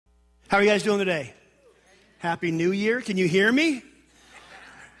How are you guys doing today? Happy New Year. Can you hear me?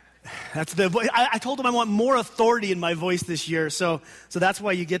 That's the voice. I told them I want more authority in my voice this year, so that's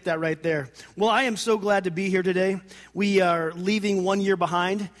why you get that right there. Well, I am so glad to be here today. We are leaving 1 year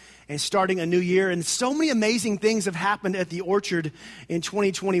behind and starting a new year, and so many amazing things have happened at the Orchard in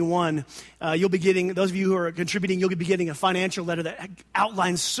 2021. You'll be getting, those of you who are contributing, you'll be getting a financial letter that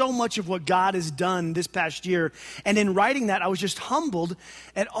outlines so much of what God has done this past year. And in writing that, I was just humbled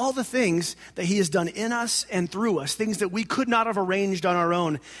at all the things that He has done in us and through us, things that we could not have arranged on our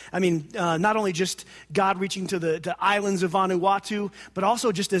own. I mean, not only just God reaching to the islands of Vanuatu, but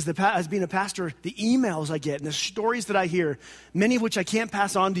also just as being a pastor, the emails I get and the stories that I hear, many of which I can't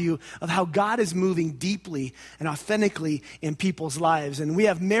pass on to you, of how God is moving deeply and authentically in people's lives. And we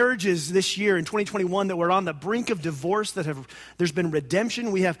have marriages this year in 2021 that we're on the brink of divorce, there's been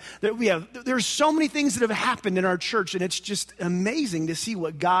redemption. There's so many things that have happened in our church, and it's just amazing to see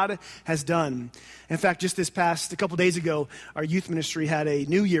what God has done. In fact, just a couple days ago, our youth ministry had a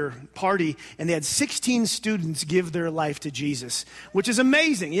New Year party, and they had 16 students give their life to Jesus, which is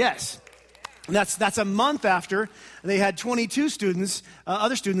amazing, yes. And that's a month after they had 22 students,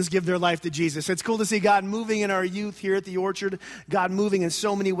 other students give their life to Jesus. It's cool to see God moving in our youth here at the Orchard, God moving in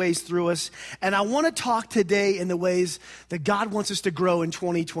so many ways through us. And I want to talk today in the ways that God wants us to grow in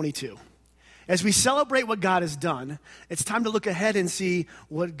 2022. As we celebrate what God has done, it's time to look ahead and see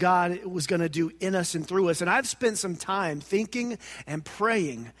what God was going to do in us and through us. And I've spent some time thinking and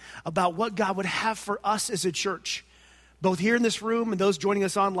praying about what God would have for us as a church, both here in this room and those joining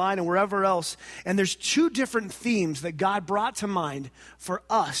us online and wherever else. And there's two different themes that God brought to mind for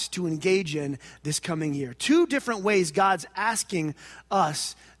us to engage in this coming year. Two different ways God's asking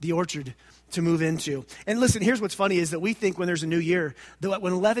us, the Orchard, to move into. And listen, here's what's funny is that we think when there's a new year, that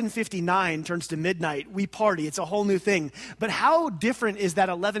when 11:59 turns to midnight, we party. It's a whole new thing. But how different is that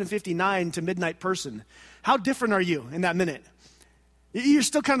 11:59 to midnight person? How different are you in that minute? You're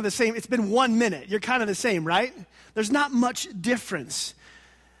still kind of the same. It's been 1 minute. You're kind of the same, right? There's not much difference.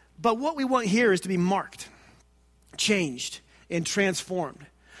 But what we want here is to be marked, changed, and transformed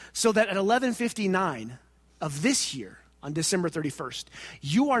so that at 11:59 of this year, on December 31st,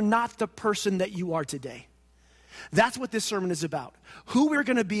 you are not the person that you are today. That's what this sermon is about. Who we're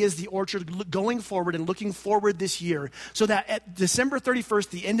going to be as the Orchard going forward and looking forward this year so that at December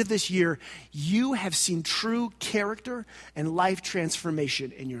 31st, the end of this year, you have seen true character and life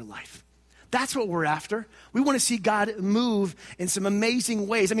transformation in your life. That's what we're after. We want to see God move in some amazing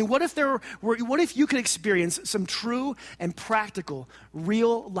ways. I mean, what if you could experience some true and practical,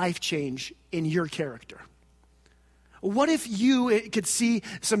 real life change in your character? What if you could see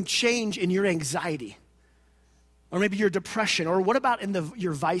some change in your anxiety? Or maybe your depression, or what about in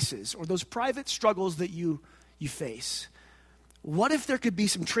your vices, or those private struggles that you face? What if there could be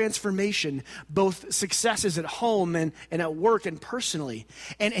some transformation, both successes at home and at work and personally?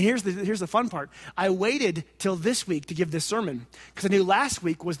 And here's the fun part. I waited till this week to give this sermon, because I knew last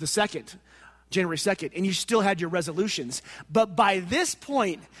week was the 2nd, January 2nd, and you still had your resolutions. But by this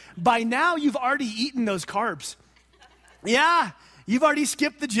point, by now you've already eaten those carbs. Yeah, you've already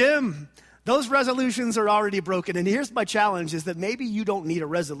skipped the gym. Those resolutions are already broken. And here's my challenge is that maybe you don't need a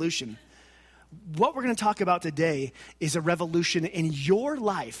resolution. What we're going to talk about today is a revolution in your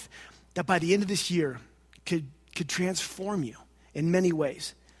life that by the end of this year could transform you in many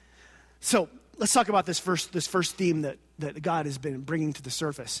ways. So let's talk about this first theme that God has been bringing to the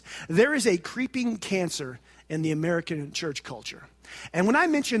surface. There is a creeping cancer in the American church culture. And when I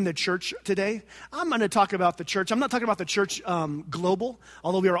mention the church today, I'm going to talk about the church. I'm not talking about the church global,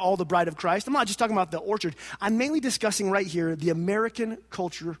 although we are all the bride of Christ. I'm not just talking about the Orchard. I'm mainly discussing right here the American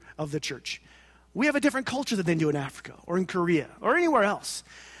culture of the church. We have a different culture than they do in Africa or in Korea or anywhere else.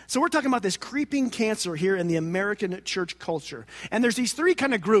 So we're talking about this creeping cancer here in the American church culture. And there's these three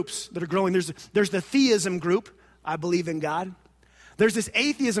kind of groups that are growing. There's the theism group, I believe in God. There's this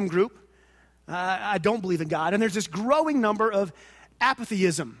atheism group, I don't believe in God. And there's this growing number of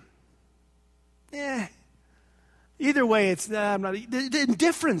apatheism. Either way, it's the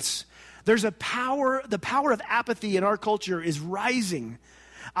indifference. There's the power of apathy in our culture is rising.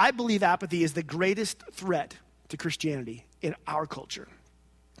 I believe apathy is the greatest threat to Christianity in our culture.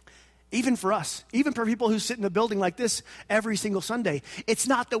 Even for us, even for people who sit in a building like this every single Sunday, it's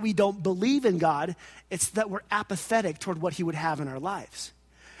not that we don't believe in God, it's that we're apathetic toward what He would have in our lives.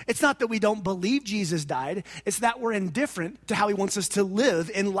 It's not that we don't believe Jesus died, it's that we're indifferent to how He wants us to live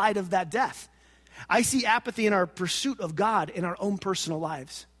in light of that death. I see apathy in our pursuit of God in our own personal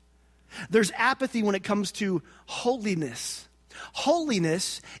lives. There's apathy when it comes to holiness.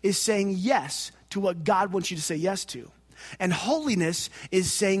 Holiness is saying yes to what God wants you to say yes to. And holiness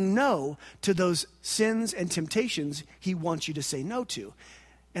is saying no to those sins and temptations he wants you to say no to.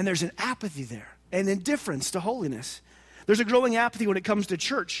 And there's an apathy there, an indifference to holiness. There's a growing apathy when it comes to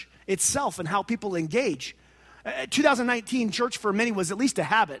church itself and how people engage. 2019, church for many was at least a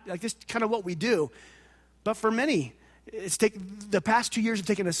habit, like this kind of what we do. But for many, the past 2 years have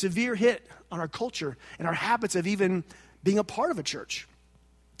taken a severe hit on our culture and our habits of even being a part of a church.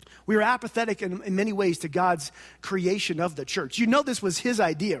 We are apathetic in many ways to God's creation of the church. You know this was his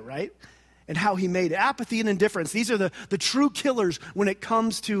idea, right? And how he made it. Apathy and indifference. These are the true killers when it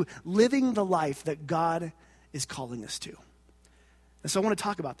comes to living the life that God is calling us to. And so I want to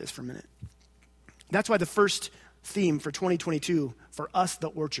talk about this for a minute. That's why the first theme for 2022 for us, the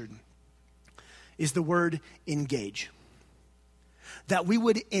Orchard, is the word engage. That we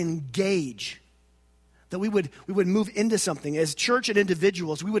would engage. That we would move into something. As church and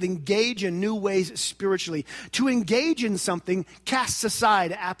individuals, we would engage in new ways spiritually. To engage in something casts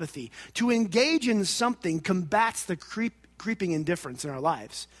aside apathy. To engage in something combats the creeping indifference in our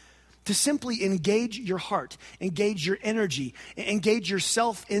lives. To simply engage your heart, engage your energy, engage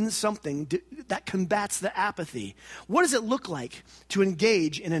yourself in something that combats the apathy. What does it look like to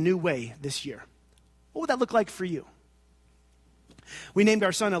engage in a new way this year? What would that look like for you? We named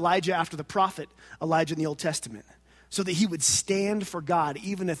our son Elijah after the prophet Elijah in the Old Testament, so that he would stand for God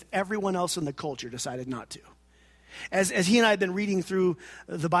even if everyone else in the culture decided not to. As he and I have been reading through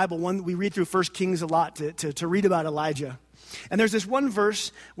the Bible, we read through 1 Kings a lot to read about Elijah. And there's this one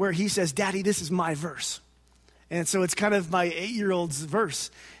verse where he says, "Daddy, this is my verse." And so it's kind of my 8-year-old's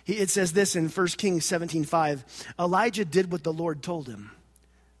verse. It says this in 1 Kings 17:5, "Elijah did what the Lord told him."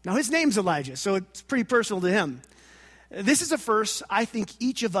 Now his name's Elijah, so it's pretty personal to him. This is a verse I think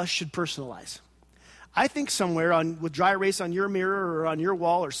each of us should personalize. I think somewhere with dry erase on your mirror or on your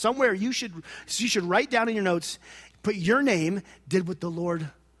wall or somewhere you should write down in your notes, put your name, did what the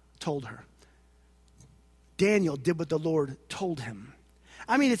Lord told her. Daniel did what the Lord told him.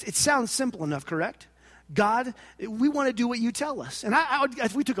 I mean, it sounds simple enough, correct? God, we want to do what you tell us. And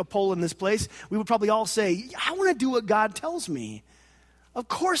if we took a poll in this place, we would probably all say, I want to do what God tells me. Of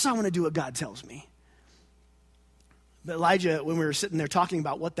course I want to do what God tells me. But Elijah, when we were sitting there talking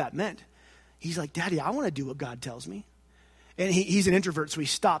about what that meant, he's like, "Daddy, I want to do what God tells me." And he's an introvert, so he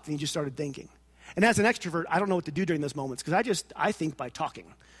stopped and he just started thinking. And as an extrovert, I don't know what to do during those moments because I think by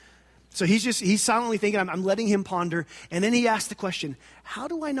talking. So he's silently thinking, I'm letting him ponder. And then he asked the question, how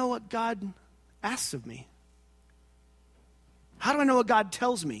do I know what God asks of me? How do I know what God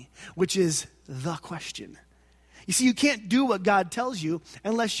tells me? Which is the question. You see, you can't do what God tells you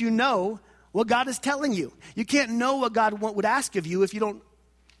unless you know what God is telling you. You can't know what God would ask of you if you don't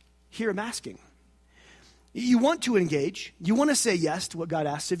hear him asking. You want to engage. You want to say yes to what God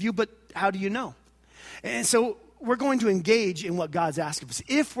asks of you, but how do you know? And so we're going to engage in what God's asking of us.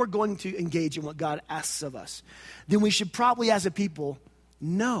 If we're going to engage in what God asks of us, then we should probably as a people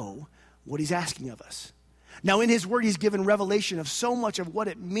know what he's asking of us. Now in his word, he's given revelation of so much of what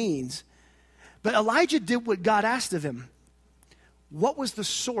it means. But Elijah did what God asked of him. What was the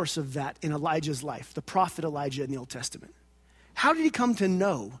source of that in Elijah's life, the prophet Elijah in the Old Testament? How did he come to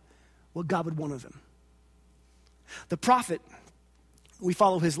know what God would want of him? The prophet, we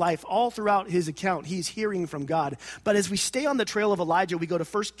follow his life all throughout his account. He's hearing from God. But as we stay on the trail of Elijah, we go to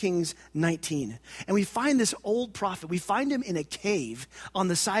 1 Kings 19. And we find this old prophet. We find him in a cave on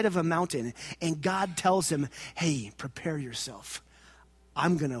the side of a mountain. And God tells him, hey, prepare yourself.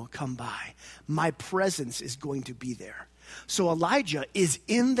 I'm going to come by. My presence is going to be there. So Elijah is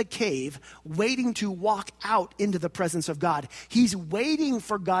in the cave waiting to walk out into the presence of God. He's waiting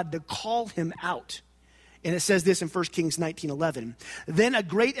for God to call him out. And it says this in 1 Kings 19:11. Then a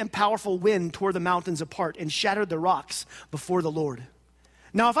great and powerful wind tore the mountains apart and shattered the rocks before the Lord.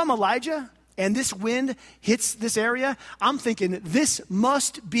 Now, if I'm Elijah and this wind hits this area, I'm thinking this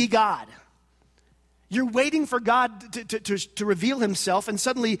must be God. You're waiting for God to reveal himself, and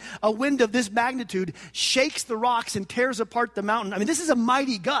suddenly a wind of this magnitude shakes the rocks and tears apart the mountain. I mean, this is a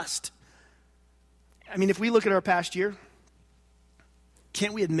mighty gust. I mean, if we look at our past year,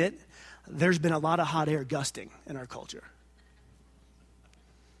 can't we admit there's been a lot of hot air gusting in our culture?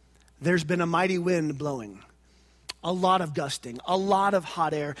 There's been a mighty wind blowing, a lot of gusting, a lot of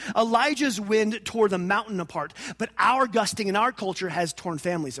hot air. Elijah's wind tore the mountain apart, but our gusting in our culture has torn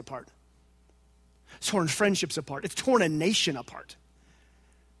families apart. It's torn friendships apart. It's torn a nation apart.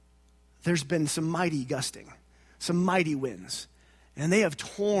 There's been some mighty gusting, some mighty winds, and they have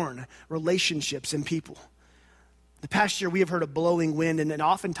torn relationships and people. The past year, we have heard a blowing wind, and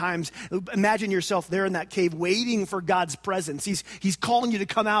oftentimes, imagine yourself there in that cave waiting for God's presence. He's calling you to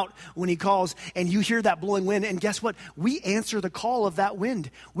come out when he calls, and you hear that blowing wind, and guess what? We answer the call of that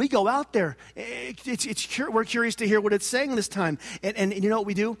wind. We go out there. We're curious to hear what it's saying this time. And you know what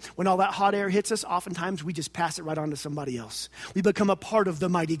we do? When all that hot air hits us, oftentimes we just pass it right on to somebody else. We become a part of the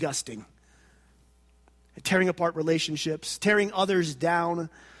mighty gusting, tearing apart relationships, tearing others down.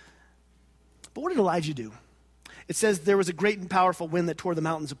 But what did Elijah do? It says there was a great and powerful wind that tore the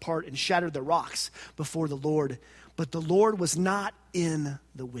mountains apart and shattered the rocks before the Lord. But the Lord was not in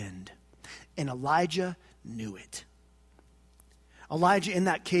the wind, and Elijah knew it. Elijah in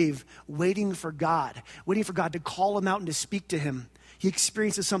that cave, waiting for God to call him out and to speak to him. He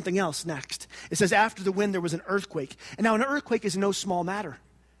experiences something else next. It says after the wind there was an earthquake. And now an earthquake is no small matter.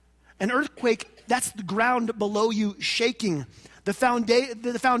 An earthquake, that's the ground below you shaking. The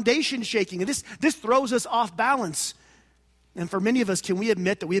foundation shaking. And this throws us off balance. And for many of us, can we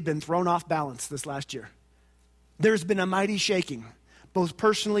admit that we have been thrown off balance this last year? There's been a mighty shaking, both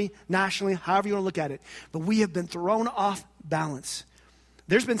personally, nationally, however you want to look at it. But we have been thrown off balance.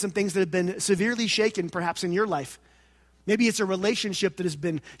 There's been some things that have been severely shaken, perhaps in your life. Maybe it's a relationship that has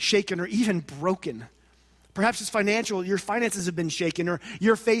been shaken or even broken. Perhaps it's financial. Your finances have been shaken, or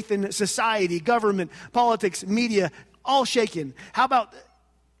your faith in society, government, politics, media, all shaken. How about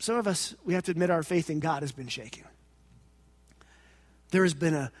some of us, we have to admit our faith in God has been shaken. There has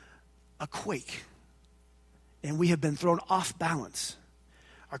been a quake, and we have been thrown off balance.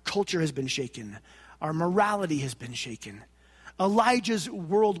 Our culture has been shaken. Our morality has been shaken. Elijah's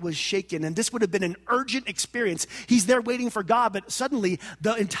world was shaken, and this would have been an urgent experience. He's there waiting for God, but suddenly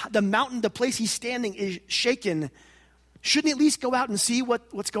the mountain, the place he's standing is shaken. Shouldn't he at least go out and see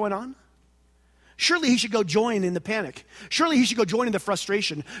what's going on? Surely he should go join in the panic. Surely he should go join in the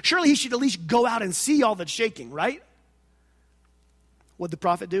frustration. Surely he should at least go out and see all that's shaking, right? What did the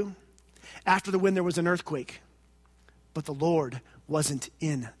prophet do? After the wind, there was an earthquake. But the Lord wasn't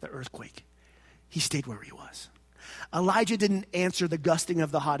in the earthquake. He stayed where he was. Elijah didn't answer the gusting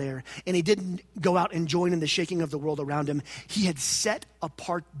of the hot air, and he didn't go out and join in the shaking of the world around him. He had set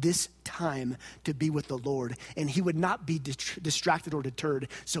apart this time to be with the Lord, and he would not be distracted or deterred,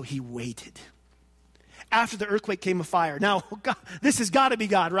 so he waited. After the earthquake came a fire. Now, God, this has got to be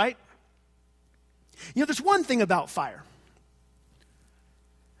God, right? You know, there's one thing about fire.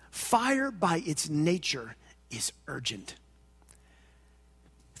 Fire, by its nature, is urgent.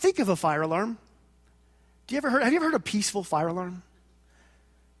 Think of a fire alarm. Have you ever heard a peaceful fire alarm?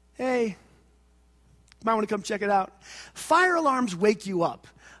 Hey, might want to come check it out. Fire alarms wake you up.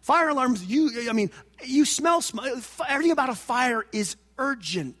 Fire alarms, you smell, everything about a fire is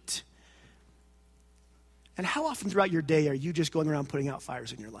urgent. And how often throughout your day are you just going around putting out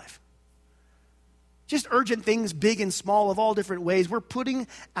fires in your life? Just urgent things, big and small, of all different ways. We're putting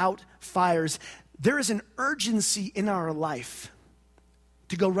out fires. There is an urgency in our life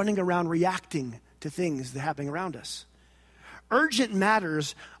to go running around reacting to things that are happening around us. Urgent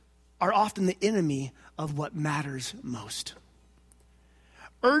matters are often the enemy of what matters most.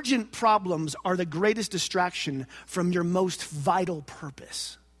 Urgent problems are the greatest distraction from your most vital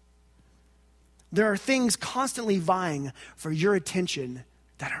purpose. There are things constantly vying for your attention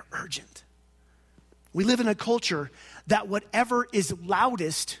that are urgent. We live in a culture that whatever is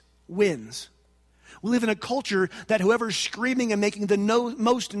loudest wins. We live in a culture that whoever's screaming and making the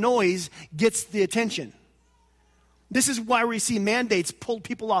most noise gets the attention. This is why we see mandates pull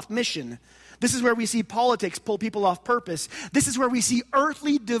people off mission. This is where we see politics pull people off purpose. This is where we see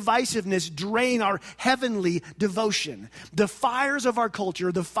earthly divisiveness drain our heavenly devotion. The fires of our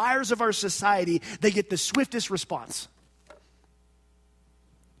culture, the fires of our society, they get the swiftest response.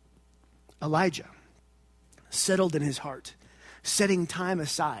 Elijah settled in his heart, setting time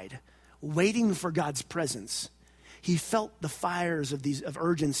aside, waiting for God's presence. He felt the fires of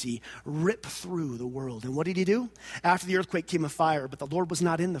urgency rip through the world. And what did he do? After the earthquake came a fire, but the Lord was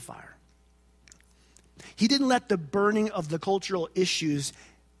not in the fire. He didn't let the burning of the cultural issues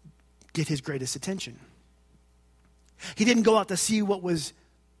get his greatest attention. He didn't go out to see what was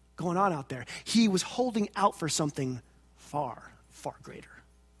going on out there. He was holding out for something far, far greater,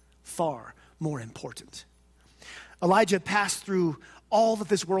 far more important. Elijah passed through all that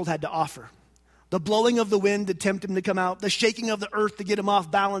this world had to offer. The blowing of the wind to tempt him to come out, the shaking of the earth to get him off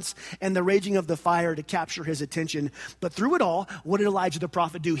balance, and the raging of the fire to capture his attention. But through it all, what did Elijah the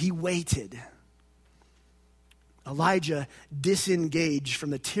prophet do? He waited. Elijah disengaged from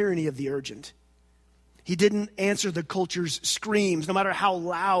the tyranny of the urgent. He didn't answer the culture's screams, no matter how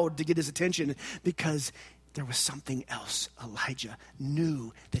loud, to get his attention, because there was something else Elijah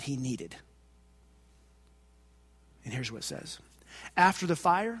knew that he needed. And here's what it says. After the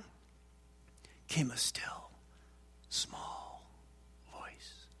fire came a still, small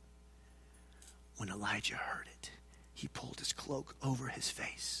voice. When Elijah heard it, he pulled his cloak over his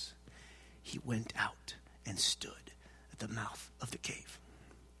face. He went out and stood at the mouth of the cave.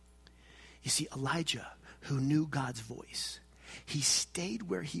 You see, Elijah, who knew God's voice, he stayed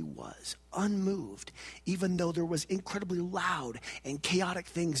where he was, unmoved, even though there was incredibly loud and chaotic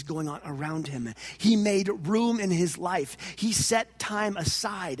things going on around him. He made room in his life. He set time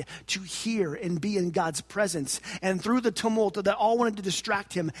aside to hear and be in God's presence. And through the tumult that all wanted to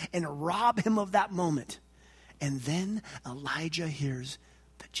distract him and rob him of that moment. And then Elijah hears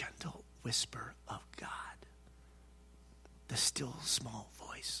the gentle whisper of God, the still small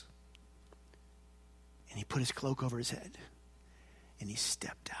voice. And he put his cloak over his head. And he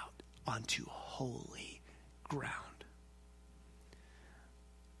stepped out onto holy ground.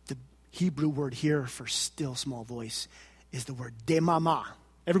 The Hebrew word here for still small voice is the word demama.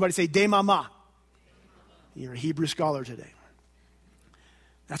 Everybody say demama. You're a Hebrew scholar today.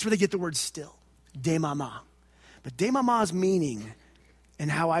 That's where they get the word still, demama. But demama's meaning and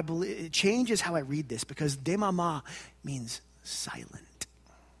how I believe, it changes how I read this because demama means silent.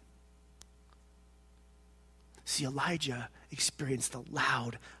 See, Elijah experienced the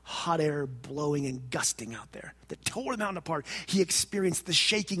loud, hot air blowing and gusting out there that tore the mountain apart. He experienced the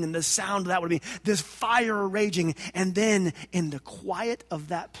shaking and the sound of that would be this fire raging. And then in the quiet of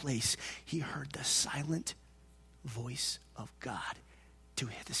that place, he heard the silent voice of God to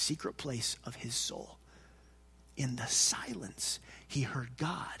the secret place of his soul. In the silence, he heard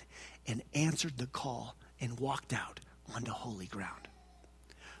God and answered the call and walked out onto holy ground.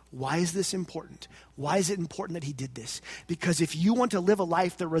 Why is this important? Why is it important that he did this? Because if you want to live a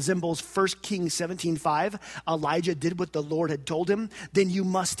life that resembles 1 Kings 17:5, Elijah did what the Lord had told him, then you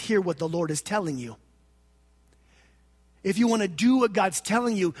must hear what the Lord is telling you. If you want to do what God's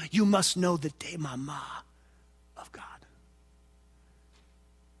telling you, you must know the demama of God.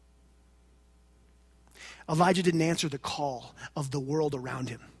 Elijah didn't answer the call of the world around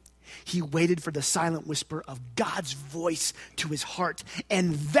him. He waited for the silent whisper of God's voice to his heart.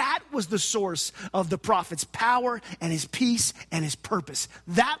 And that was the source of the prophet's power and his peace and his purpose.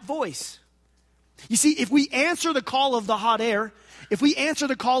 That voice. You see, if we answer the call of the hot air, if we answer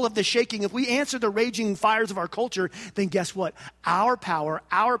the call of the shaking, if we answer the raging fires of our culture, then guess what? Our power,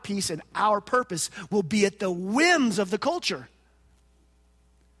 our peace, and our purpose will be at the whims of the culture.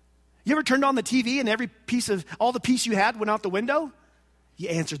 You ever turned on the TV and all the peace you had went out the window? You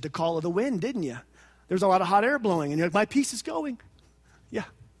answered the call of the wind, didn't you? There's a lot of hot air blowing, and you're like, my peace is going. Yeah.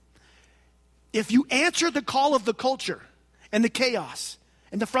 If you answer the call of the culture and the chaos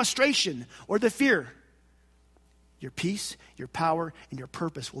and the frustration or the fear, your peace, your power, and your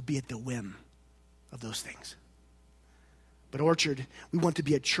purpose will be at the whim of those things. But Orchard, we want to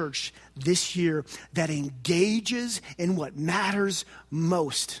be a church this year that engages in what matters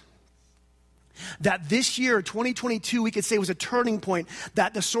most. That this year, 2022, we could say was a turning point,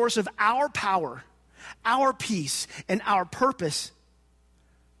 that the source of our power, our peace, and our purpose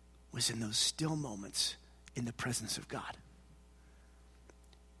was in those still moments in the presence of God.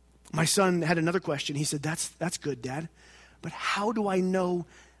 My son had another question. He said, that's good, Dad, but how do I know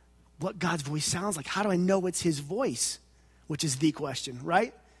what God's voice sounds like? How do I know it's his voice? Which is the question,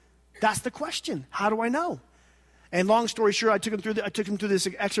 right? That's the question. How do I know? And long story short, I took him through this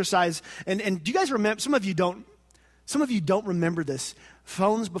exercise. And do you guys remember? Some of you don't remember this.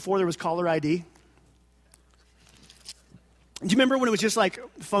 Phones before there was caller ID. Do you remember when it was just like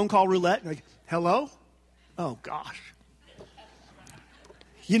phone call roulette? Like, hello? Oh gosh.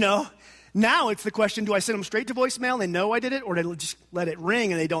 You know, now it's the question: do I send them straight to voicemail and they know I did it, or do I just let it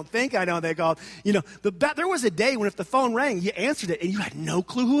ring and they don't think I know they go? You know, there was a day when if the phone rang, you answered it and you had no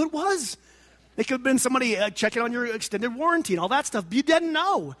clue who it was. It could have been somebody checking on your extended warranty and all that stuff. You didn't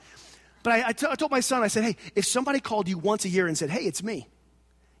know. But I told my son, I said, hey, if somebody called you once a year and said, hey, it's me,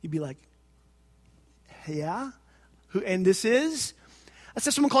 you'd be like, yeah? Who? And this is? I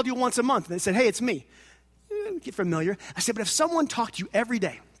said, someone called you once a month and they said, hey, it's me. Get familiar. I said, but if someone talked to you every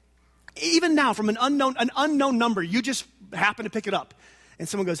day, even now from an unknown number, you just happen to pick it up, and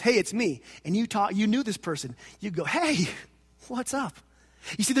someone goes, hey, it's me, and you knew this person, you go, hey, what's up?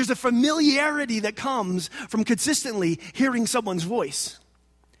 You see, there's a familiarity that comes from consistently hearing someone's voice.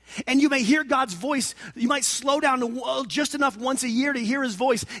 And you may hear God's voice. You might slow down to just enough once a year to hear his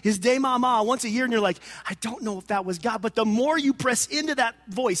voice, his day mama once a year, and you're like, I don't know if that was God. But the more you press into that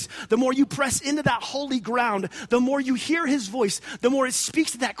voice, the more you press into that holy ground, the more you hear his voice, the more it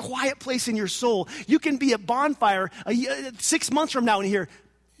speaks to that quiet place in your soul. You can be at bonfire 6 months from now and hear,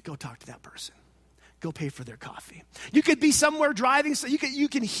 go talk to that person. go pay for their coffee. You could be somewhere driving, so you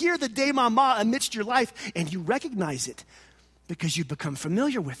can hear the day mama amidst your life, and you recognize it because you've become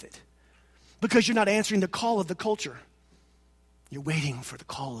familiar with it. Because you're not answering the call of the culture. You're waiting for the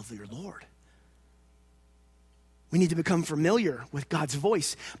call of your Lord. We need to become familiar with God's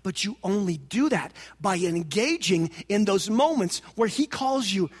voice, but you only do that by engaging in those moments where he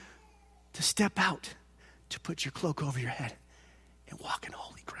calls you to step out, to put your cloak over your head and walk in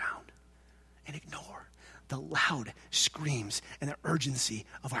holy ground and ignore the loud screams and the urgency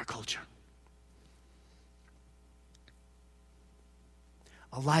of our culture.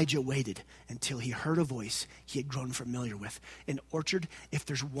 Elijah waited until he heard a voice he had grown familiar with. In Orchard, if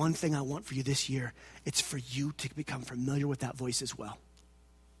there's one thing I want for you this year, it's for you to become familiar with that voice as well.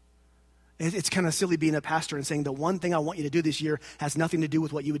 It's kind of silly being a pastor and saying the one thing I want you to do this year has nothing to do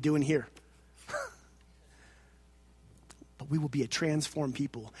with what you would do in here. But we will be a transformed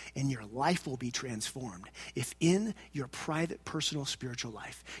people, and your life will be transformed if in your private, personal, spiritual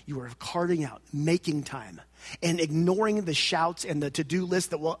life, you are carving out, making time, and ignoring the shouts and the to-do list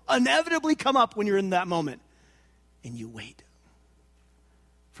that will inevitably come up when you're in that moment, and you wait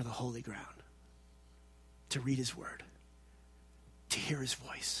for the holy ground to read his word, to hear his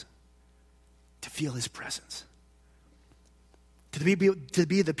voice, to feel his presence. To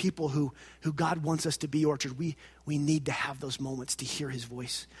be the people who God wants us to be, Orchard, we need to have those moments to hear his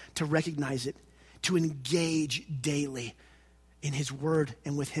voice, to recognize it, to engage daily in his word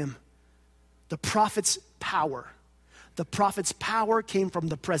and with him. The prophet's power came from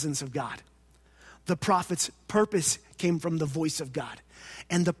the presence of God. The prophet's purpose came from the voice of God.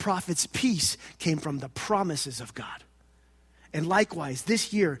 And the prophet's peace came from the promises of God. And likewise,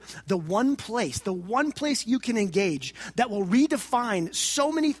 this year, the one place you can engage that will redefine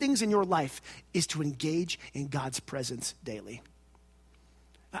so many things in your life is to engage in God's presence daily.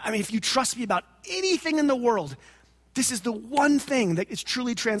 I mean, if you trust me about anything in the world, this is the one thing that is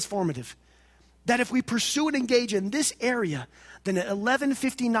truly transformative. That if we pursue and engage in this area, then at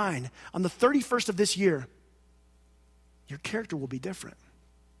 11:59 on the 31st of this year, your character will be different.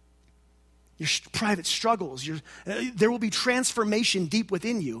 Your private struggles, there will be transformation deep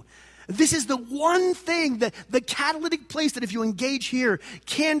within you. This is the one thing, the catalytic place that if you engage here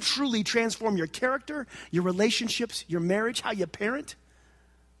can truly transform your character, your relationships, your marriage, how you parent.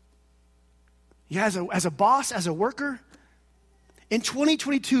 Yeah, as a boss, as a worker. In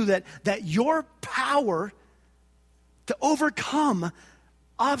 2022, that your power to overcome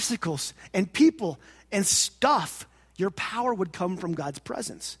obstacles and people and stuff, your power would come from God's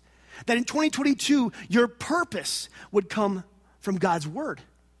presence. That in 2022, your purpose would come from God's word.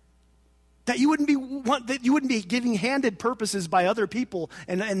 That you wouldn't be giving handed purposes by other people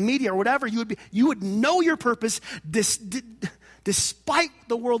and media or whatever. You would know your purpose despite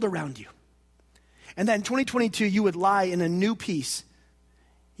the world around you. And that in 2022, you would lie in a new peace.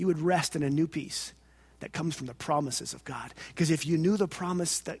 You would rest in a new peace that comes from the promises of God. Because if you knew the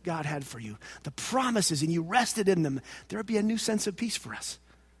promise that God had for you, the promises, and you rested in them, there would be a new sense of peace for us.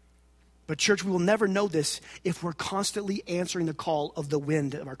 But church, we will never know this if we're constantly answering the call of the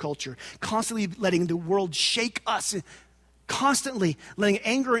wind of our culture, constantly letting the world shake us, constantly letting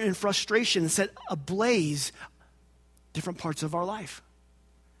anger and frustration set ablaze different parts of our life.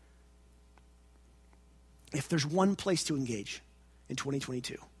 If there's one place to engage in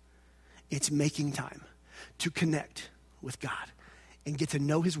 2022, it's making time to connect with God and get to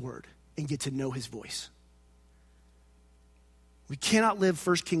know his word and get to know his voice. We cannot live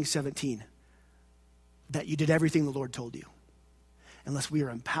 1 Kings 17, that you did everything the Lord told you, unless we are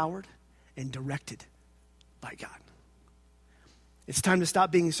empowered and directed by God. It's time to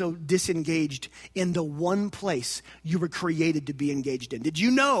stop being so disengaged in the one place you were created to be engaged in. Did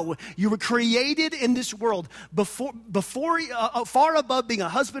you know you were created in this world before far above being a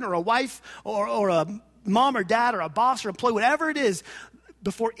husband or a wife or a mom or dad or a boss or employee, whatever it is,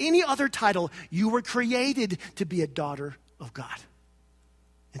 before any other title, you were created to be a daughter of God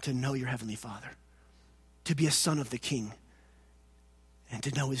and to know your heavenly Father, to be a son of the King and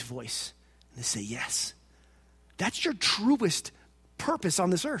to know his voice and to say yes. That's your truest purpose on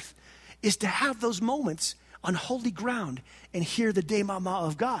this earth, is to have those moments on holy ground and hear the day mama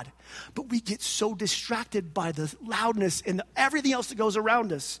of God. But we get so distracted by the loudness and everything else that goes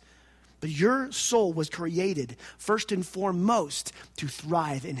around us. But your soul was created first and foremost to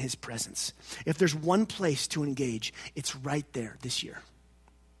thrive in his presence. If there's one place to engage, it's right there this year.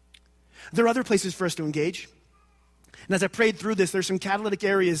 There are other places for us to engage. And as I prayed through this, there's some catalytic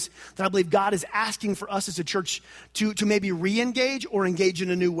areas that I believe God is asking for us as a church to maybe re-engage or engage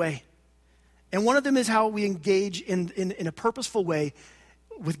in a new way. And one of them is how we engage in a purposeful way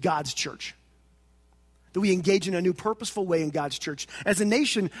with God's church. that we engage in a new purposeful way in God's church. As a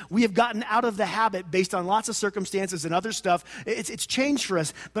nation, we have gotten out of the habit based on lots of circumstances and other stuff. It's changed for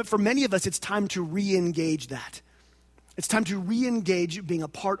us, but for many of us, it's time to re-engage that. It's time to re-engage being a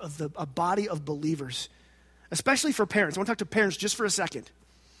part of a body of believers, especially for parents. I want to talk to parents just for a second,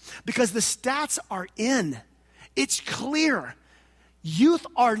 because the stats are in. It's clear. Youth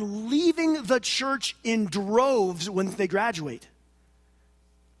are leaving the church in droves when they graduate.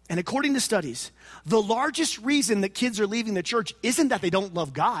 And according to studies, the largest reason that kids are leaving the church isn't that they don't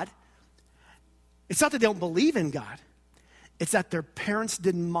love God. It's not that they don't believe in God. It's that their parents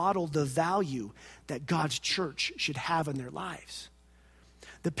didn't model the value that God's church should have in their lives.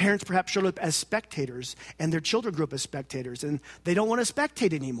 The parents perhaps showed up as spectators, and their children grew up as spectators, and they don't want to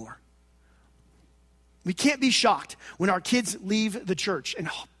spectate anymore. We can't be shocked when our kids leave the church, and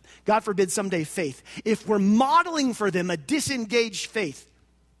God forbid someday faith, if we're modeling for them a disengaged faith.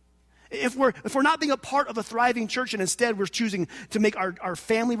 If we're not being a part of a thriving church and instead we're choosing to make our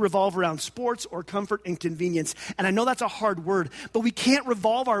family revolve around sports or comfort and convenience. And I know that's a hard word, but we can't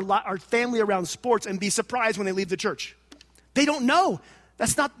revolve our family around sports and be surprised when they leave the church. They don't know.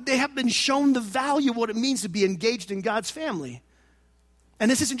 They haven't been shown the value of what it means to be engaged in God's family.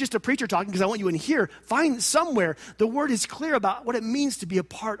 And this isn't just a preacher talking, because I want you in here. Find somewhere the word is clear about what it means to be a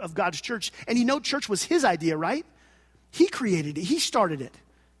part of God's church. And you know church was his idea, right? He created it. He started it.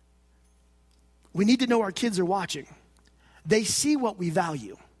 We need to know our kids are watching. They see what we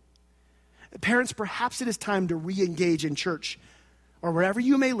value. Parents, perhaps it is time to re-engage in church or wherever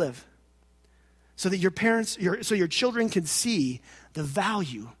you may live so that your children can see the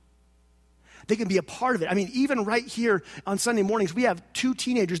value. They can be a part of it. I mean, even right here on Sunday mornings, we have 2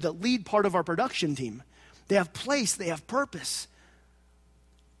 teenagers that lead part of our production team. They have place, they have purpose.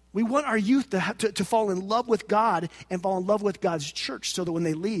 We want our youth to fall in love with God and fall in love with God's church so that when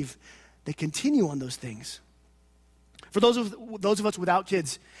they leave, they continue on those things. For those of us without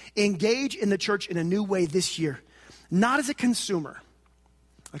kids, engage in the church in a new way this year. Not as a consumer,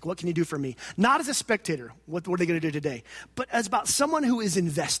 like what can you do for me? Not as a spectator, what are they going to do today? But as about someone who is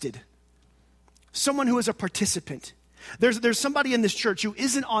invested, someone who is a participant. There's somebody in this church who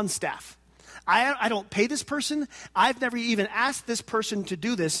isn't on staff. I don't pay this person. I've never even asked this person to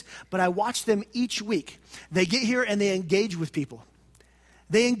do this, but I watch them each week. They get here and they engage with people.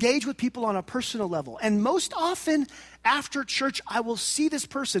 They engage with people on a personal level. And most often after church, I will see this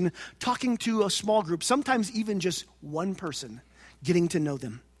person talking to a small group, sometimes even just one person, getting to know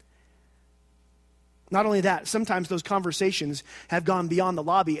them. Not only that, sometimes those conversations have gone beyond the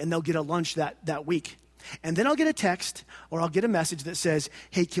lobby and they'll get a lunch that week. And then I'll get a text or I'll get a message that says,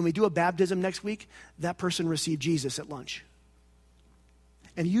 hey, can we do a baptism next week? That person received Jesus at lunch.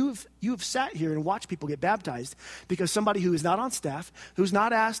 And you've sat here and watched people get baptized because somebody who is not on staff, who's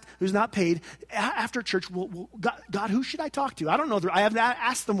not asked, who's not paid, after church, God, who should I talk to? I don't know. I haven't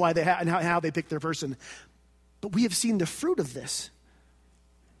asked them why and how they picked their person. But we have seen the fruit of this.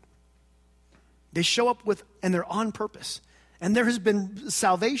 They show up and they're on purpose. And there has been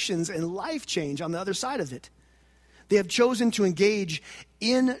salvations and life change on the other side of it. They have chosen to engage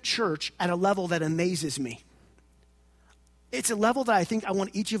in church at a level that amazes me. It's a level that I think I want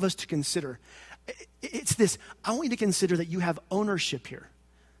each of us to consider. It's this. I want you to consider that you have ownership here.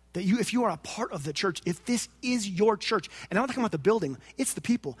 That if you are a part of the church, if this is your church, and I'm not talking about the building, it's the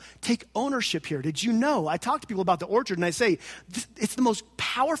people. Take ownership here. Did you know? I talk to people about the Orchard and I say, it's the most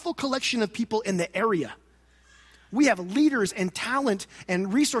powerful collection of people in the area. We have leaders and talent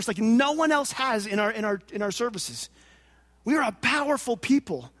and resource like no one else has in our services. We are a powerful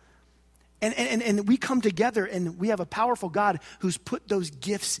people. And we come together and we have a powerful God who's put those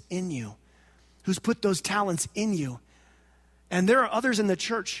gifts in you, who's put those talents in you. And there are others in the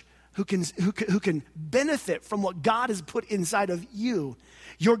church who can benefit from what God has put inside of you.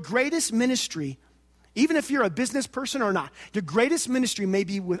 Your greatest ministry, even if you're a business person or not, your greatest ministry may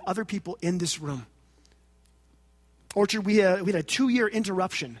be with other people in this room. Orchard, we had a 2-year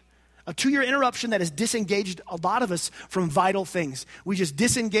interruption. A 2-year interruption that has disengaged a lot of us from vital things. We just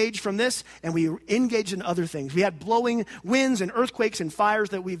disengaged from this and we engaged in other things. We had blowing winds and earthquakes and fires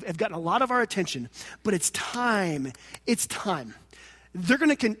that have gotten a lot of our attention. But it's time. It's time.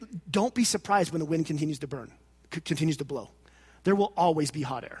 Don't be surprised when the wind continues to blow. There will always be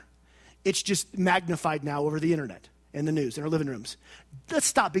hot air. It's just magnified now over the internet and the news in our living rooms. Let's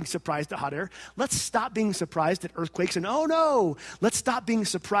stop being surprised at hot air. Let's stop being surprised at earthquakes and oh no. Let's stop being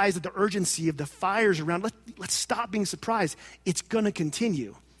surprised at the urgency of the fires around. Let's stop being surprised. It's going to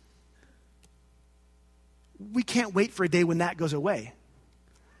continue. We can't wait for a day when that goes away.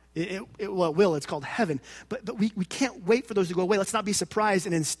 It will. It's called heaven. But we can't wait for those to go away. Let's not be surprised.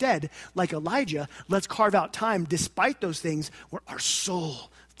 And instead, like Elijah, let's carve out time despite those things where our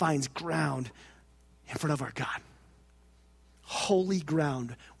soul finds ground in front of our God. Holy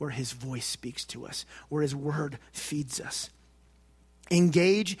ground where his voice speaks to us, where his word feeds us.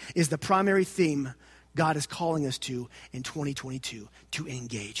 Engage is the primary theme God is calling us to in 2022, to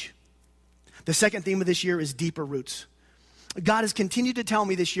engage. The second theme of this year is deeper roots. God has continued to tell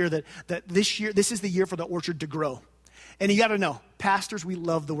me this year that this is the year for the orchard to grow. And you got to know, pastors, we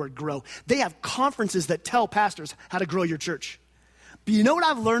love the word grow. They have conferences that tell pastors how to grow your church. But you know what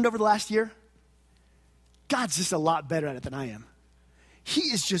I've learned over the last year? God's just a lot better at it than I am. He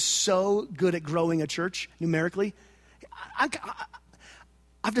is just so good at growing a church numerically.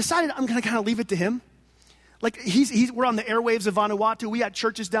 I've decided I'm going to kind of leave it to him. Like we're on the airwaves of Vanuatu. We got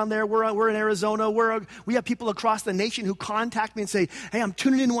churches down there. We're in Arizona. We have people across the nation who contact me and say, "Hey, I'm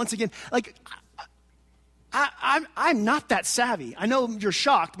tuning in once again." Like, I'm not that savvy. I know you're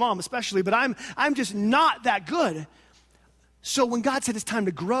shocked, Mom especially, but I'm just not that good. So when God said it's time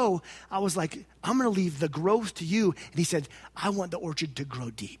to grow, I was like, I'm going to leave the growth to you. And he said, I want the orchard to grow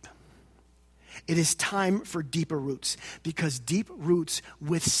deep. It is time for deeper roots because deep roots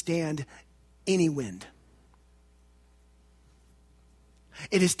withstand any wind.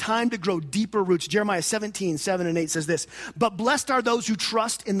 It is time to grow deeper roots. Jeremiah 17, 7 and 8 says this, but blessed are those who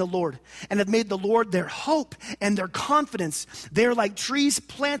trust in the Lord and have made the Lord their hope and their confidence. They are like trees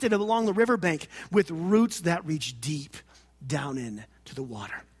planted along the riverbank with roots that reach deep down into the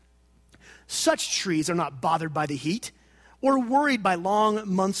water. Such trees are not bothered by the heat or worried by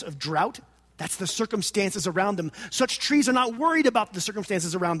long months of drought. That's the circumstances around them. Such trees are not worried about the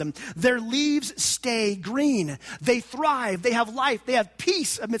circumstances around them. Their leaves stay green. They thrive. They have life. They have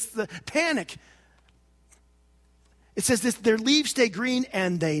peace amidst the panic. It says this, their leaves stay green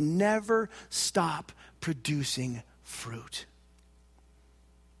and they never stop producing fruit.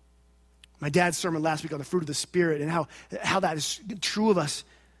 My dad's sermon last week on the fruit of the Spirit and how that is true of us.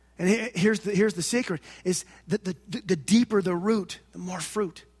 And here's the secret, is that the deeper the root, the more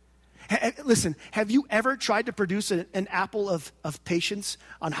fruit. Listen, have you ever tried to produce an apple of patience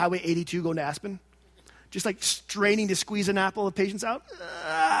on Highway 82 going to Aspen? Just like straining to squeeze an apple of patience out?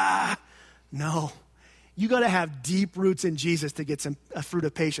 No. You got to have deep roots in Jesus to get a fruit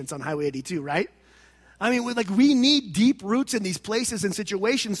of patience on Highway 82, right? I mean, we need deep roots in these places and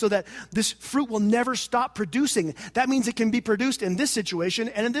situations so that this fruit will never stop producing. That means it can be produced in this situation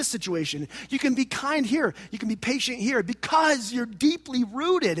and in this situation. You can be kind here. You can be patient here. Because you're deeply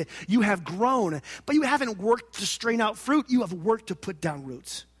rooted, you have grown. But you haven't worked to strain out fruit. You have worked to put down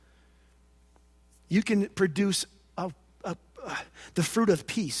roots. You can produce the fruit of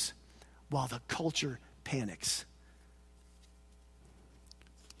peace while the culture panics.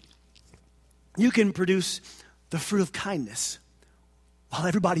 You can produce the fruit of kindness while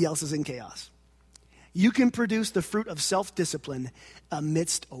everybody else is in chaos. You can produce the fruit of self-discipline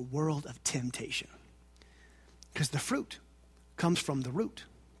amidst a world of temptation. Because the fruit comes from the root.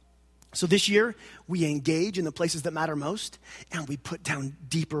 So this year, we engage in the places that matter most, and we put down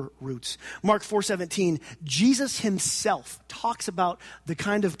deeper roots. Mark 4:17, Jesus himself talks about the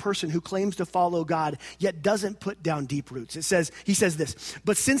kind of person who claims to follow God, yet doesn't put down deep roots. He says this,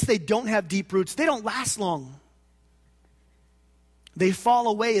 but since they don't have deep roots, they don't last long. They fall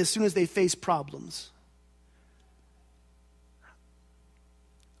away as soon as they face problems.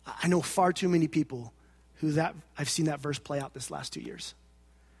 I know far too many people I've seen that verse play out this last 2 years.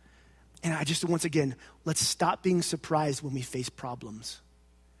 And I just, once again, let's stop being surprised when we face problems.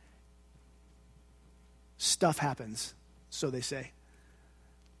 Stuff happens, so they say.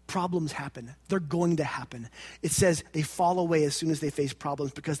 Problems happen. They're going to happen. It says they fall away as soon as they face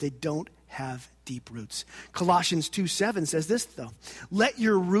problems because they don't have deep roots. Colossians 2:7 says this, though. Let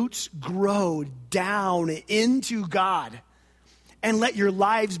your roots grow down into God and let your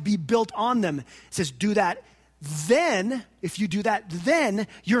lives be built on them. It says do that. Then, if you do that, then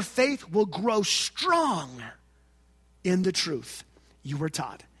your faith will grow strong in the truth you were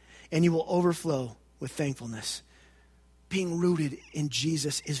taught, and you will overflow with thankfulness. Being rooted in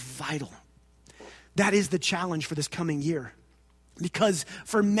Jesus is vital. That is the challenge for this coming year, because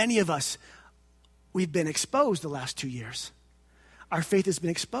for many of us, we've been exposed the last 2 years. Our faith has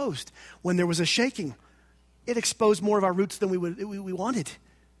been exposed. When there was a shaking, it exposed more of our roots than we wanted.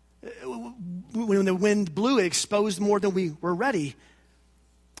 When the wind blew, it exposed more than we were ready.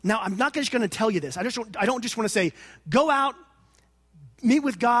 Now, I'm not just going to tell you this. I don't just want to say, go out, meet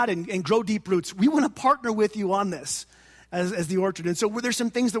with God, and grow deep roots. We want to partner with you on this as the orchard. And so there's some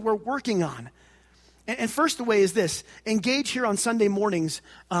things that we're working on. And first, the way is this: engage here on Sunday mornings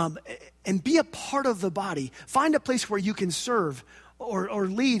and be a part of the body. Find a place where you can serve or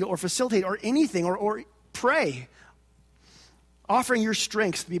lead or facilitate or anything or pray, offering your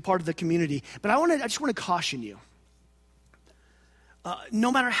strengths to be part of the community. But I just want to caution you.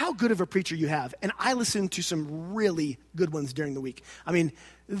 No matter how good of a preacher you have, and I listen to some really good ones during the week. I mean,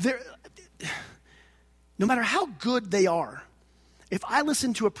 no matter how good they are, if I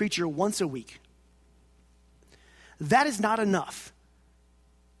listen to a preacher once a week, that is not enough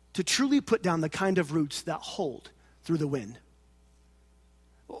to truly put down the kind of roots that hold through the wind.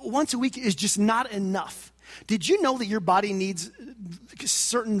 Once a week is just not enough. Did you know that your body needs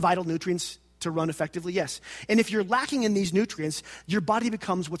certain vital nutrients to run effectively? Yes. And if you're lacking in these nutrients, your body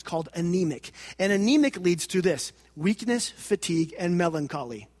becomes what's called anemic. And anemic leads to this: weakness, fatigue, and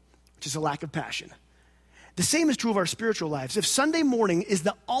melancholy, which is a lack of passion. The same is true of our spiritual lives. If Sunday morning is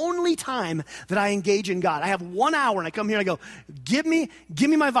the only time that I engage in God, I have 1 hour and I come here and I go, give me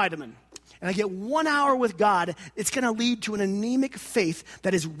my vitamin, and I get 1 hour with God, it's going to lead to an anemic faith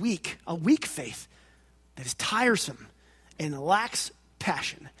that is weak, a weak faith that is tiresome and lacks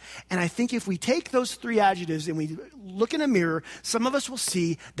passion. And I think if we take those three adjectives and we look in a mirror, some of us will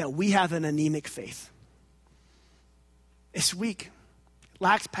see that we have an anemic faith. It's weak,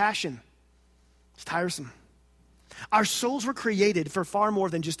 lacks passion, it's tiresome. Our souls were created for far more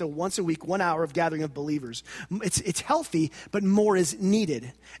than just a once a week, 1 hour of gathering of believers. It's healthy, but more is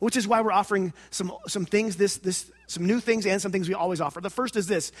needed, which is why we're offering some things, some new things and some things we always offer. The first is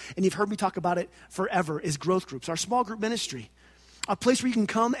this, and you've heard me talk about it forever, is growth groups, our small group ministry. A place where you can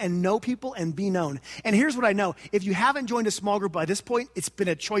come and know people and be known. And here's what I know. If you haven't joined a small group by this point, it's been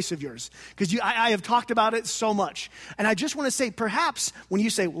a choice of yours. Because I have talked about it so much. And I just want to say, perhaps when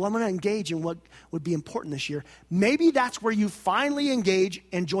you say, well, I'm going to engage in what would be important this year, maybe that's where you finally engage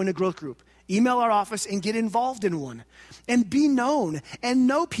and join a growth group. Email our office and get involved in one. And be known and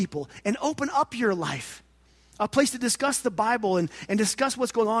know people and open up your life. A place to discuss the Bible and discuss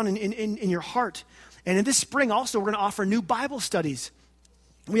what's going on in your heart. And in this spring also, we're going to offer new Bible studies.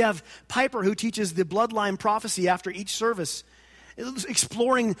 We have Piper, who teaches the bloodline prophecy after each service,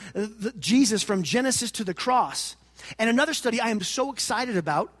 exploring Jesus from Genesis to the cross. And another study I am so excited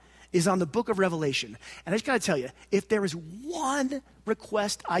about is on the book of Revelation. And I just got to tell you, if there is one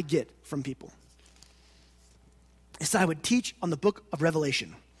request I get from people, it's that I would teach on the book of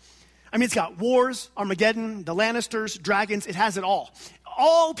Revelation. I mean, it's got wars, Armageddon, the Lannisters, dragons, it has it all.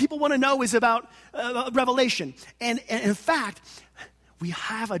 All people want to know is about Revelation. And in fact, we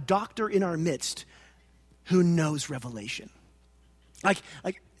have a doctor in our midst who knows Revelation.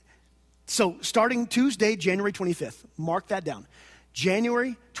 So starting Tuesday, January 25th, mark that down.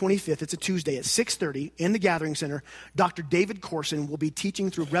 January 25th, it's a Tuesday at 6:30 in the Gathering Center, Dr. David Corson will be teaching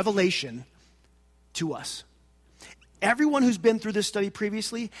through Revelation to us. Everyone who's been through this study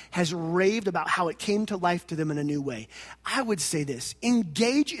previously has raved about how it came to life to them in a new way. I would say this: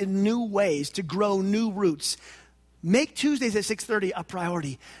 engage in new ways to grow new roots. Make Tuesdays at 6:30 a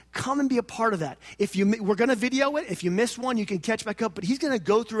priority. Come and be a part of that. We're going to video it. If you miss one, you can catch back up. But he's going to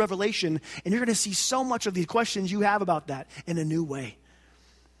go through Revelation, and you're going to see so much of the questions you have about that in a new way.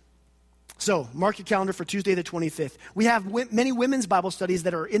 So mark your calendar for Tuesday the 25th. We have many women's Bible studies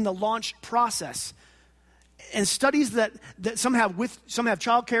that are in the launch process. And studies that some have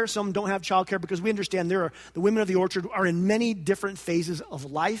childcare, some don't have childcare, because we understand the women of the Orchard are in many different phases of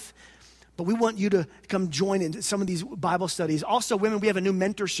life. But we want you to come join in some of these Bible studies. Also, women, we have a new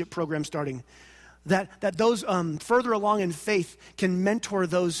mentorship program starting that those further along in faith can mentor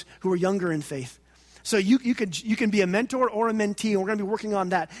those who are younger in faith. So you can be a mentor or a mentee, and we're going to be working on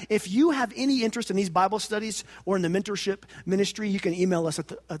that. If you have any interest in these Bible studies or in the mentorship ministry, you can email us at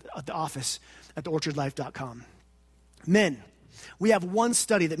the office at theorchardlife.com. Men, we have one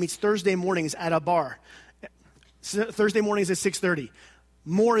study that meets Thursday mornings at a bar. Thursday mornings at 6:30.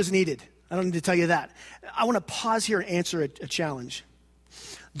 More is needed. I don't need to tell you that. I want to pause here and answer a challenge.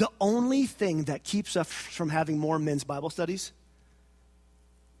 The only thing that keeps us from having more men's Bible studies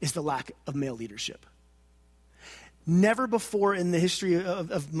is the lack of male leadership. Never before in the history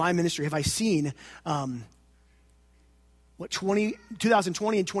of my ministry have I seen what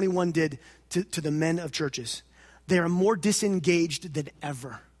 2020 and 21 did to the men of churches. They are more disengaged than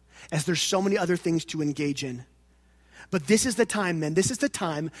ever, as there's so many other things to engage in. But this is the time, men. This is the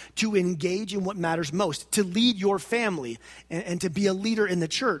time to engage in what matters most, to lead your family and to be a leader in the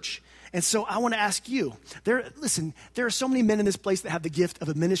church. And so I want to ask you, there are so many men in this place that have the gift of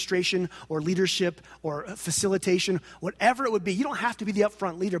administration or leadership or facilitation, whatever it would be. You don't have to be the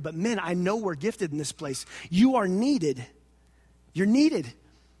upfront leader, but men, I know we're gifted in this place. You are needed. You're needed.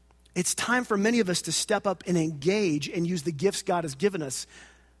 It's time for many of us to step up and engage and use the gifts God has given us,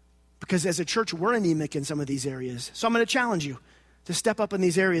 because as a church, we're anemic in some of these areas. So I'm going to challenge you to step up in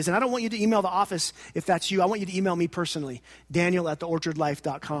these areas. And I don't want you to email the office if that's you. I want you to email me personally,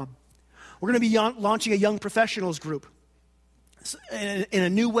 daniel@theorchardlife.com. We're going to be launching a young professionals group in a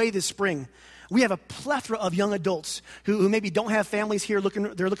new way this spring. We have a plethora of young adults who maybe don't have families here.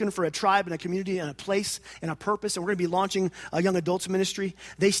 They're looking for a tribe and a community and a place and a purpose. And we're going to be launching a young adults ministry.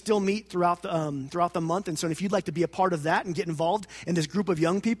 They still meet throughout the month. And so if you'd like to be a part of that and get involved in this group of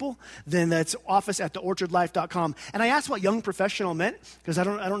young people, then that's office@theorchardlife.com. And I asked what young professional meant, because I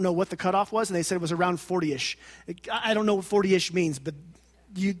don't know what the cutoff was. And they said it was around 40-ish. I don't know what 40-ish means, but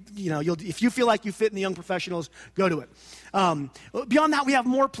if you feel like you fit in the young professionals, go to it. Beyond that, we have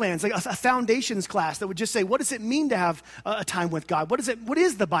more plans, like a foundations class that would just say, what does it mean to have a time with God? What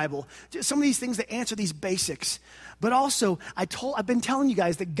is the Bible? Just some of these things that answer these basics. But also, I've been telling you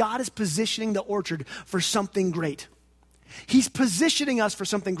guys that God is positioning the Orchard for something great. He's positioning us for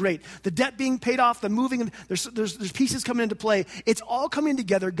something great. The debt being paid off, the moving, there's pieces coming into play. It's all coming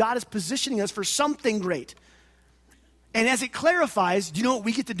together. God is positioning us for something great. And as it clarifies, do you know what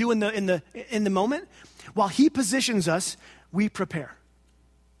we get to do in the moment? While he positions us, we prepare.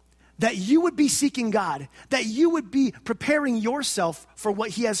 That you would be seeking God, that you would be preparing yourself for what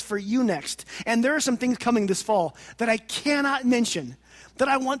he has for you next. And there are some things coming this fall that I cannot mention, that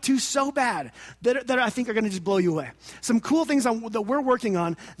I want to so bad, that I think are going to just blow you away. Some cool things that we're working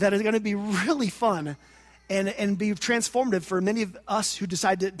on that are going to be really fun and be transformative for many of us who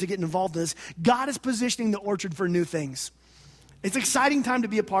decide to get involved in this. God is positioning the Orchard for new things. It's an exciting time to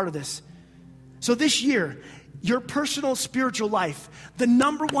be a part of this. So this year, your personal spiritual life, the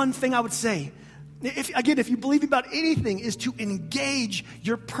number one thing I would say, if you believe about anything, is to engage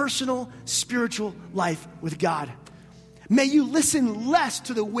your personal spiritual life with God. May you listen less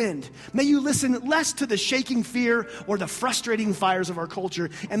to the wind. May you listen less to the shaking fear or the frustrating fires of our culture.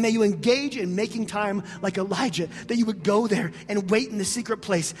 And may you engage in making time like Elijah, that you would go there and wait in the secret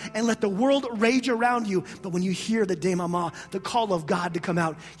place and let the world rage around you. But when you hear the Demama, the call of God to come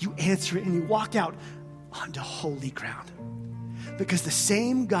out, you answer it and you walk out onto holy ground. Because the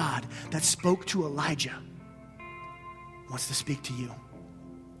same God that spoke to Elijah wants to speak to you.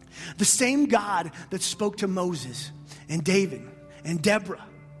 The same God that spoke to Moses and David and Deborah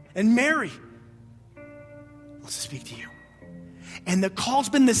and Mary wants to speak to you. And the call's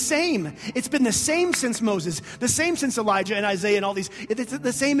been the same. It's been the same since Moses, the same since Elijah and Isaiah and all these. It's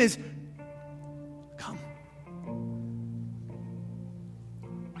the same as, come.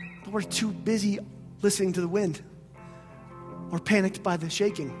 But we're too busy listening to the wind, or panicked by the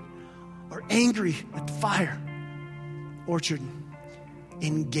shaking, or angry at the fire. Orchard,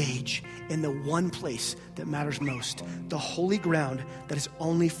 engage in the one place that matters most, the holy ground that is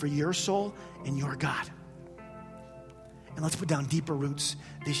only for your soul and your God. And let's put down deeper roots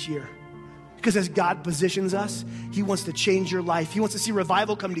this year. Because as God positions us, he wants to change your life. He wants to see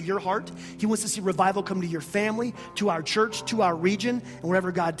revival come to your heart. He wants to see revival come to your family, to our church, to our region, and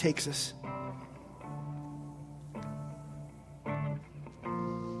wherever God takes us.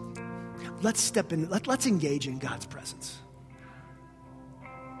 Let's step in, let's engage in God's presence.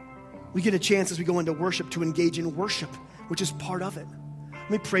 We get a chance as we go into worship to engage in worship, which is part of it. Let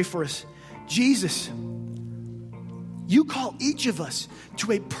me pray for us. Jesus, you call each of us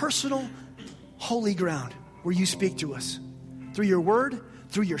to a personal, holy ground where you speak to us through your word,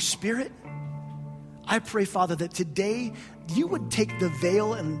 through your spirit. I pray, Father, that today you would take the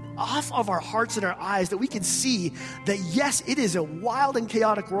veil and off of our hearts and our eyes, that we can see that, yes, it is a wild and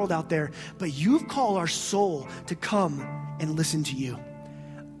chaotic world out there, but you've called our soul to come and listen to you.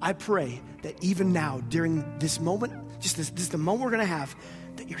 I pray that even now, during this moment, just this the moment we're going to have,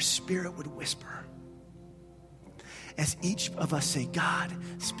 that your spirit would whisper. As each of us say, God,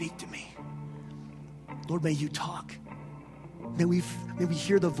 speak to me. Lord, may you talk. May we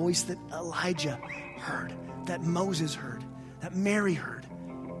hear the voice that Elijah heard, that Moses heard, that Mary heard.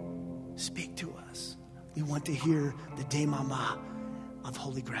 Speak to us. We want to hear the Demama of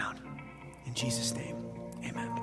holy ground. In Jesus' name, amen.